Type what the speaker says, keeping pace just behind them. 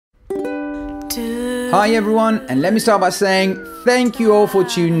Hi everyone, and let me start by saying thank you all for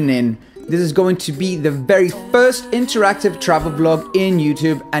tuning in. This is going to be the very first interactive travel vlog in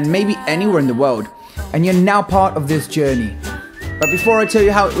YouTube and maybe anywhere in the world. And you're now part of this journey. But before I tell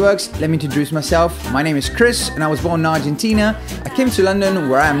you how it works, let me introduce myself. My name is Chris and I was born in Argentina. I came to London,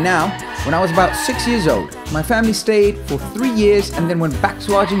 where I am now, when I was about 6 years old. My family stayed for 3 years and then went back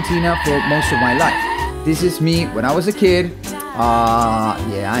to Argentina for most of my life. This is me when I was a kid.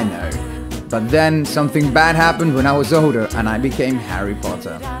 Yeah, I know. But then something bad happened when I was older and I became Harry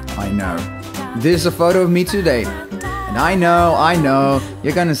Potter. I know. This is a photo of me today. And I know,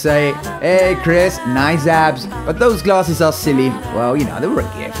 you're gonna say, hey Chris, nice abs, but those glasses are silly. Well, you know, they were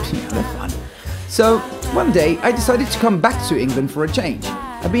a gift, they're fun. So, one day, I decided to come back to England for a change.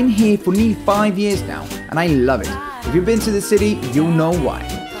 I've been here for nearly 5 years now, and I love it. If you've been to the city, you'll know why.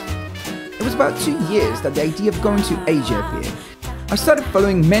 It was about 2 years that the idea of going to Asia appeared. I started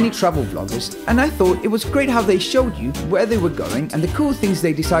following many travel vloggers, and I thought it was great how they showed you where they were going and the cool things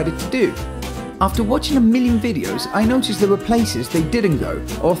they decided to do. After watching a million videos, I noticed there were places they didn't go,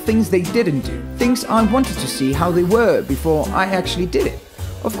 or things they didn't do. Things I wanted to see how they were before I actually did it.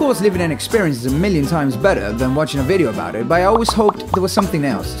 Of course, living an experience is a million times better than watching a video about it, but I always hoped there was something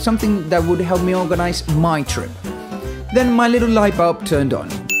else, something that would help me organize my trip. Then my little light bulb turned on.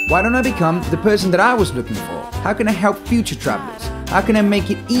 Why don't I become the person that I was looking for? How can I help future travelers? How can I make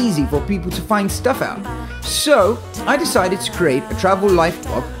it easy for people to find stuff out? So, I decided to create a travel life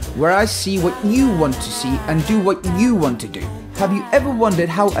blog where I see what you want to see and do what you want to do. Have you ever wondered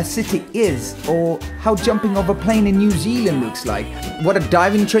how a city is, or how jumping off a plane in New Zealand looks like? What a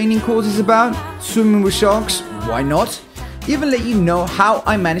diving training course is about? Swimming with sharks? Why not? Even let you know how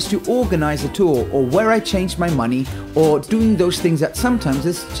I managed to organize a tour, or where I changed my money, or doing those things that sometimes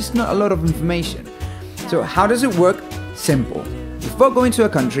there's just not a lot of information. So how does it work? Simple. Before going to a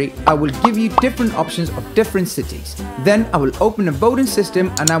country, I will give you different options of different cities. Then I will open a voting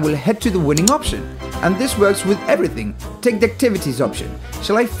system and I will head to the winning option. And this works with everything. Take the activities option.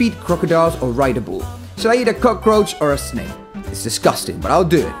 Shall I feed crocodiles or ride a bull? Shall I eat a cockroach or a snake? It's disgusting, but I'll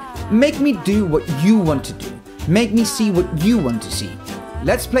do it. Make me do what you want to do. Make me see what you want to see.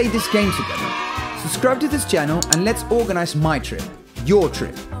 Let's play this game together. Subscribe to this channel and let's organize my trip, your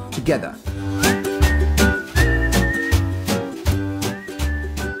trip, together.